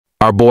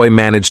Our boy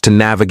managed to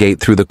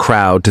navigate through the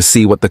crowd to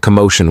see what the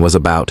commotion was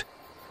about.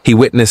 He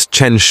witnessed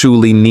Chen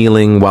Shuli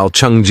kneeling while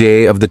Cheng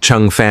Jie of the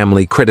Cheng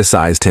family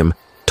criticized him,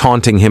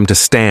 taunting him to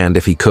stand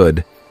if he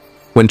could.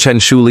 When Chen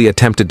Shuli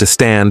attempted to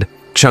stand,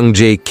 Cheng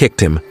Jie kicked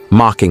him,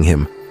 mocking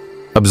him.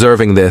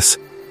 Observing this,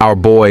 our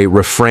boy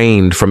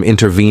refrained from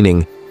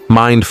intervening,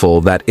 mindful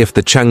that if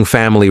the Cheng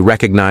family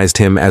recognized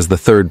him as the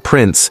third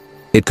prince,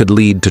 it could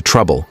lead to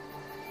trouble.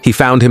 He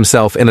found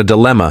himself in a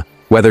dilemma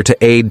whether to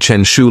aid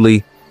Chen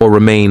Shuli or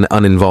remain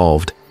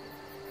uninvolved.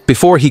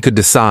 Before he could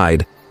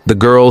decide, the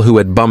girl who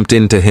had bumped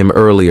into him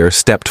earlier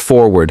stepped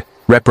forward,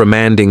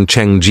 reprimanding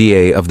Cheng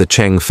Jie of the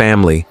Cheng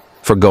family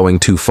for going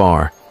too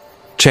far.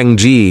 Cheng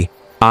Ji,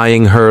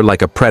 eyeing her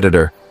like a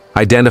predator,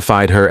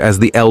 identified her as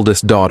the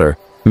eldest daughter,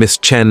 Miss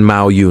Chen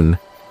Mao Yun,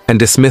 and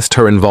dismissed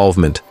her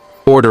involvement,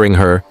 ordering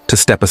her to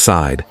step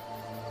aside.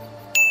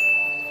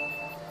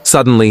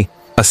 Suddenly,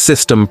 a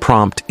system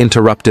prompt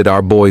interrupted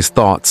our boy's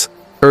thoughts,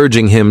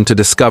 urging him to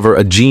discover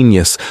a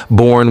genius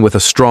born with a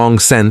strong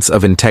sense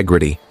of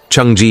integrity.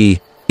 Cheng Ji,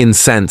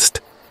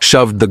 incensed,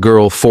 shoved the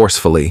girl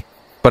forcefully,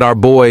 but our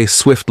boy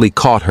swiftly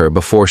caught her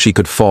before she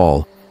could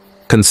fall.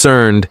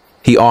 Concerned,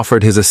 he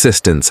offered his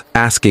assistance,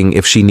 asking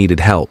if she needed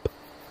help.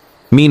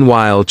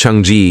 Meanwhile,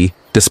 Cheng Ji,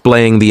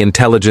 displaying the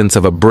intelligence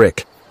of a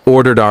brick,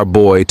 ordered our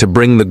boy to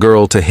bring the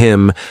girl to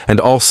him and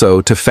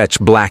also to fetch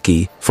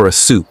Blackie for a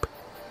soup,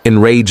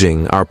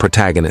 enraging our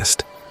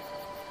protagonist.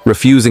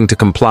 Refusing to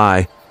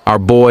comply, our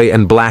boy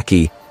and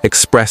Blackie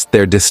expressed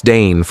their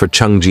disdain for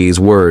Cheng Ji's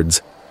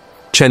words.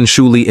 Chen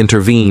Shuli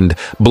intervened,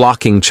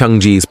 blocking Cheng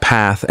Ji's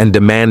path and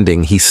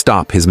demanding he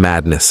stop his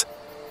madness.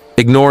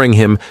 Ignoring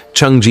him,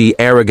 Cheng Ji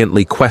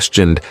arrogantly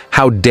questioned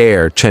how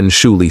dare Chen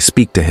Shuli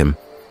speak to him.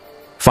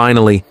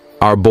 Finally,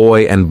 our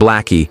boy and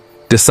Blackie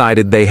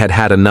decided they had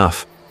had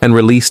enough and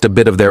released a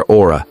bit of their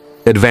aura,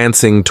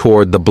 advancing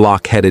toward the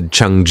block-headed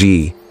Cheng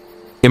Ji.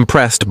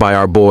 Impressed by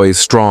our boy's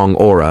strong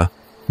aura,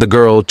 the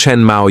girl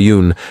Chen Mao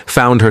Yun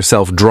found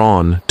herself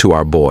drawn to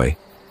our boy.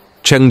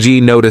 Cheng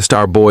Ji noticed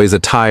our boy's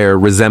attire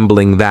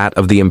resembling that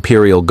of the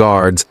Imperial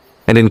Guards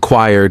and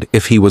inquired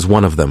if he was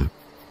one of them.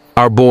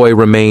 Our boy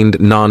remained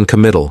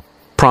non-committal,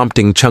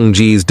 prompting Cheng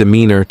Ji's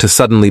demeanor to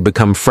suddenly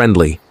become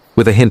friendly,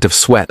 with a hint of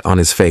sweat on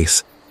his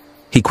face.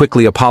 He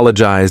quickly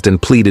apologized and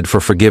pleaded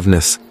for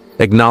forgiveness,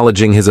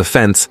 acknowledging his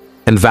offense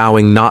and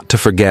vowing not to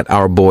forget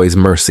our boy's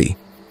mercy.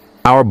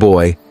 Our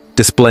boy,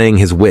 displaying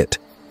his wit,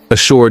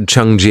 assured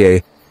Cheng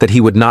Jie that he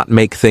would not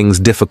make things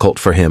difficult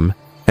for him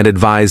and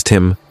advised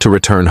him to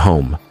return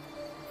home.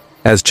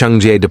 As Cheng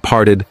Jie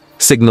departed,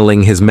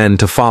 signaling his men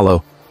to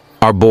follow,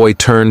 our boy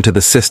turned to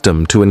the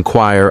system to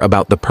inquire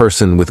about the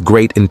person with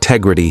great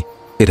integrity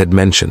it had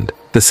mentioned.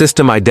 The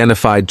system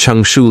identified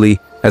Cheng Shuli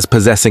as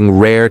possessing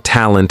rare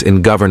talent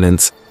in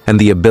governance and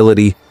the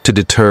ability to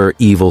deter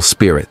evil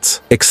spirits.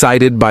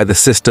 Excited by the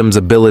system's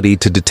ability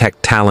to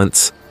detect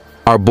talents,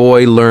 our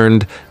boy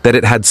learned that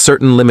it had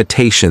certain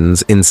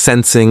limitations in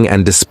sensing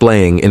and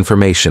displaying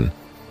information.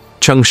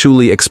 Cheng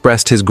Shuli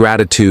expressed his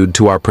gratitude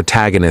to our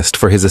protagonist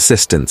for his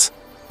assistance,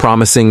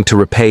 promising to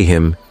repay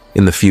him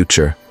in the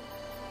future.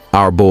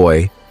 Our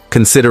boy,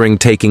 considering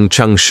taking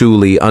Cheng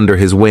Shuli under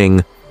his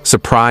wing,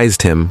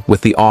 surprised him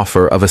with the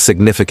offer of a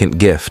significant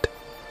gift.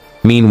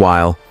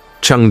 Meanwhile,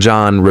 Cheng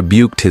Zhan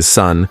rebuked his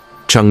son,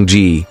 Cheng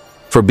Ji,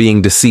 for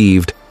being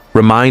deceived,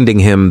 reminding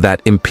him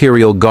that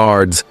Imperial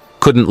Guards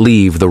couldn't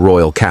leave the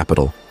royal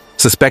capital.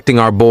 Suspecting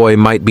our boy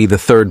might be the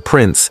third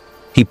prince,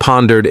 he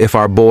pondered if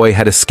our boy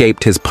had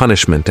escaped his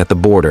punishment at the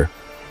border.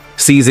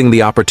 Seizing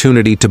the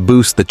opportunity to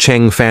boost the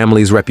Cheng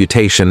family's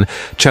reputation,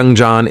 Cheng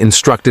Zhan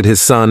instructed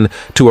his son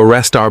to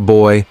arrest our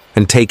boy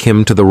and take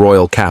him to the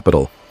royal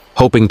capital,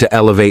 hoping to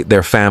elevate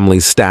their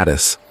family's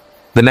status.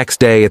 The next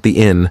day at the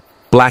inn,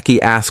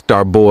 Blackie asked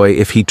our boy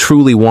if he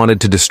truly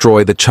wanted to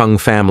destroy the Cheng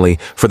family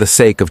for the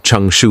sake of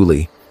Cheng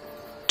Shuli.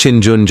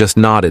 Qin Jun just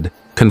nodded,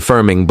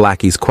 confirming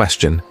Blackie's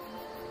question.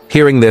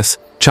 Hearing this,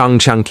 Chang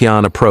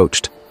Changqian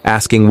approached,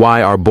 asking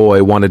why our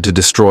boy wanted to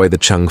destroy the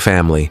Cheng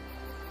family.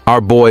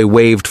 Our boy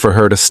waved for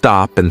her to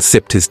stop and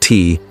sipped his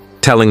tea,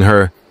 telling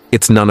her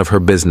it's none of her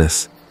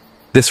business.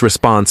 This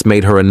response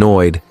made her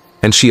annoyed,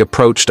 and she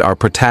approached our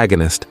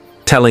protagonist,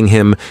 telling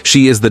him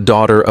she is the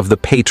daughter of the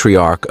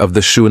patriarch of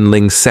the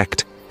Xuanling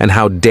sect, and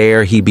how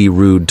dare he be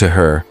rude to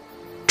her.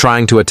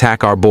 Trying to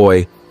attack our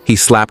boy, he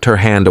slapped her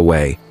hand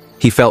away.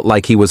 He felt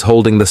like he was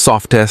holding the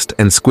softest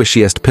and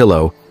squishiest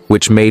pillow,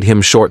 which made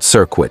him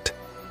short-circuit.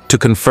 To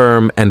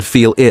confirm and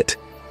feel it,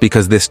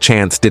 because this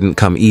chance didn't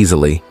come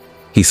easily,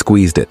 he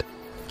squeezed it.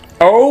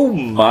 Oh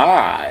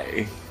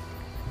my!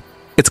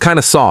 It's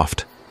kinda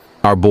soft,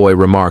 our boy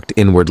remarked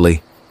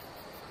inwardly.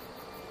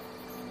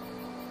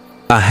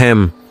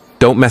 Ahem,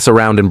 don't mess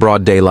around in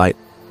broad daylight,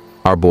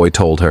 our boy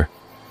told her.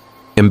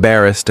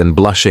 Embarrassed and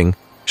blushing,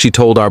 she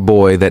told our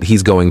boy that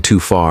he's going too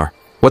far.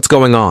 What's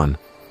going on?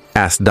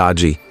 Asked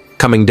Daji,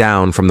 coming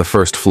down from the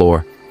first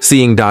floor.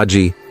 Seeing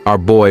Daji, our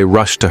boy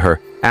rushed to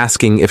her,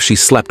 asking if she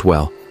slept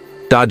well.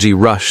 Daji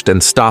rushed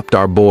and stopped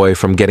our boy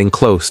from getting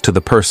close to the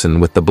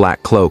person with the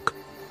black cloak.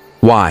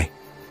 Why?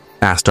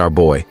 Asked our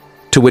boy.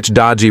 To which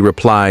Daji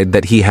replied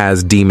that he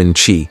has demon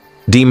chi.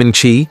 Demon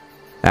chi?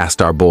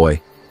 Asked our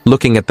boy,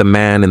 looking at the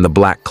man in the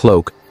black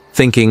cloak,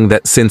 thinking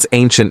that since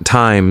ancient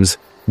times,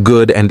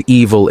 good and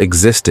evil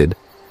existed,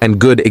 and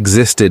good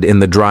existed in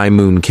the Dry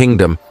Moon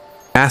Kingdom,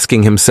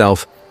 asking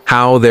himself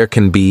how there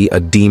can be a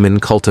demon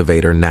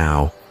cultivator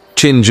now.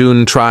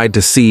 Qin tried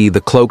to see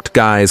the cloaked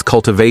guy's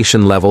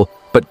cultivation level,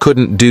 but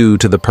couldn't due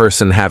to the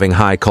person having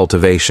high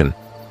cultivation.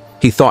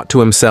 He thought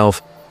to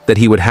himself that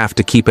he would have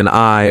to keep an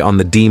eye on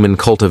the demon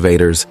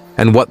cultivators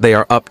and what they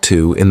are up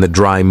to in the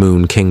Dry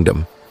Moon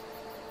Kingdom.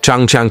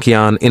 Chang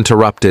Qian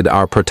interrupted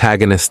our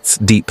protagonist's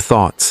deep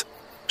thoughts.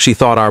 She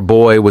thought our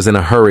boy was in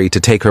a hurry to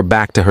take her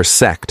back to her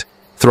sect,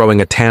 throwing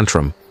a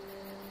tantrum.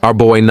 Our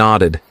boy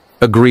nodded,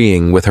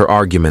 agreeing with her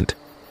argument.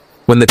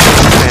 When the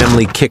Cheng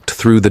family kicked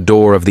through the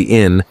door of the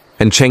inn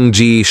and Cheng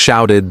Ji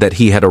shouted that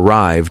he had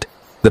arrived,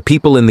 the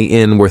people in the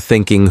inn were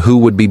thinking who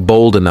would be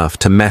bold enough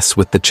to mess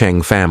with the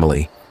Cheng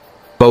family.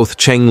 Both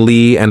Cheng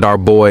Li and our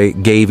boy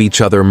gave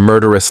each other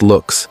murderous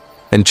looks,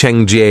 and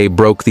Cheng Jie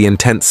broke the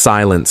intense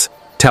silence,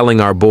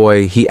 telling our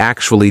boy he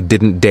actually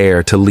didn't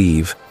dare to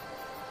leave.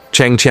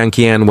 Cheng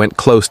Qian went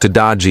close to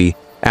Daji,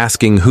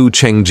 asking who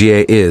Cheng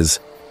Jie is.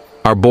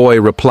 Our boy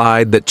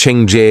replied that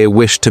Cheng Jie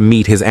wished to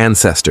meet his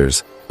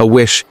ancestors, a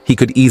wish he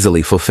could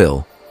easily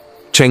fulfill.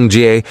 Cheng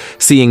Jie,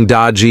 seeing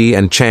Daji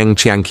and Cheng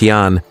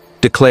Qian,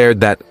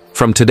 declared that,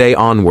 from today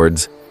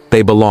onwards,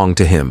 they belong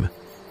to him.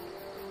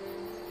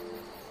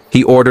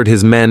 He ordered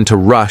his men to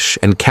rush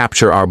and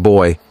capture our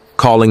boy,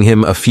 calling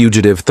him a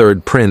fugitive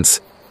third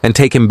prince, and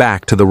take him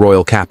back to the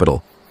royal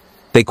capital.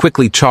 They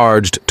quickly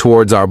charged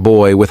towards our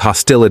boy with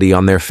hostility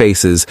on their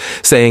faces,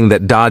 saying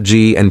that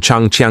Daji and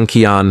Chang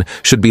Qian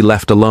should be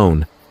left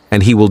alone,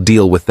 and he will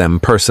deal with them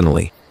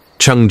personally.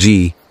 Cheng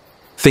Ji,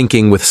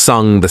 thinking with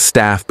Sung the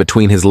staff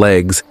between his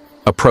legs,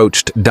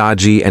 approached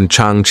Daji and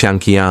Chang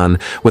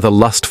Qian with a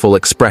lustful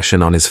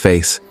expression on his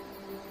face.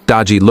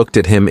 Daji looked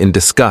at him in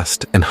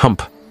disgust and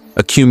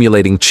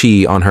accumulating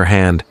chi on her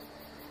hand.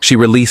 She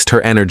released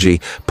her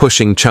energy,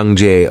 pushing Cheng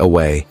Jie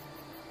away.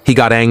 He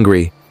got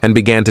angry and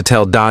began to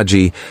tell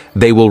Daji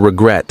they will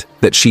regret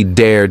that she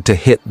dared to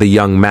hit the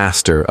young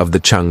master of the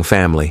Cheng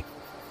family.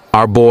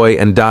 Our boy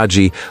and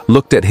Daji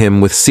looked at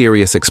him with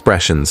serious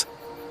expressions.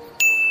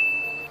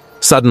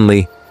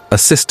 Suddenly, a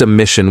system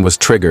mission was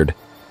triggered,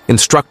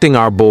 instructing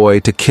our boy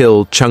to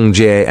kill Cheng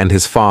Jie and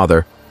his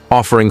father,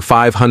 offering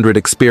 500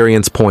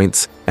 experience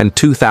points and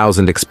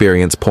 2,000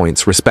 experience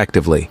points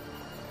respectively.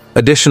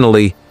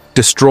 Additionally,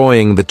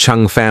 destroying the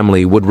Cheng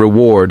family would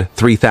reward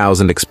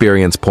 3,000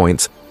 experience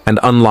points and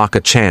unlock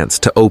a chance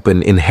to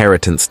open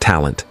inheritance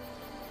talent.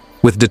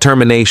 With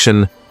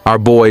determination, our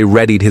boy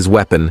readied his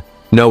weapon,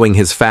 knowing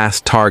his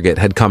fast target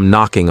had come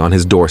knocking on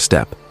his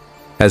doorstep.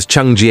 As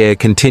Cheng Jie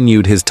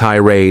continued his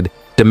tirade,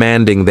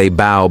 demanding they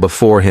bow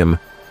before him,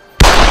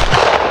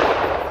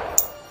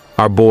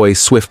 our boy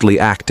swiftly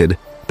acted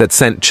that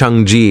sent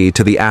Cheng Ji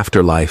to the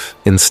afterlife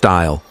in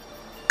style.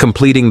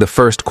 Completing the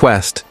first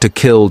quest to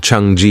kill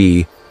Cheng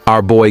Ji,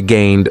 our boy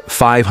gained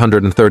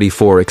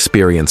 534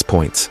 experience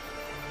points.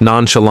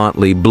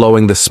 Nonchalantly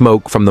blowing the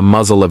smoke from the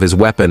muzzle of his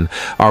weapon,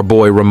 our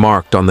boy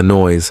remarked on the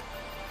noise.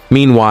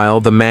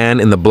 Meanwhile, the man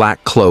in the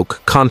black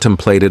cloak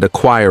contemplated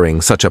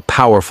acquiring such a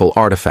powerful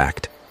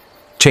artifact.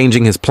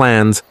 Changing his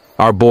plans,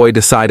 our boy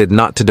decided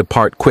not to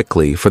depart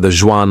quickly for the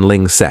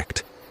Zhuanling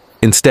sect.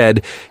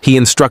 Instead, he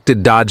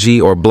instructed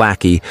Daji or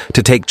Blackie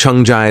to take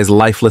Cheng Ji's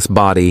lifeless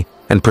body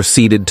and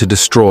proceeded to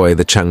destroy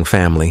the Cheng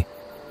family.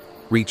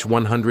 Reach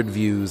 100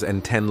 views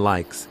and 10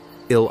 likes.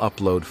 I'll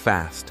upload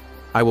fast.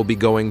 I will be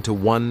going to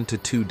 1 to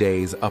 2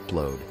 days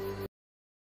upload.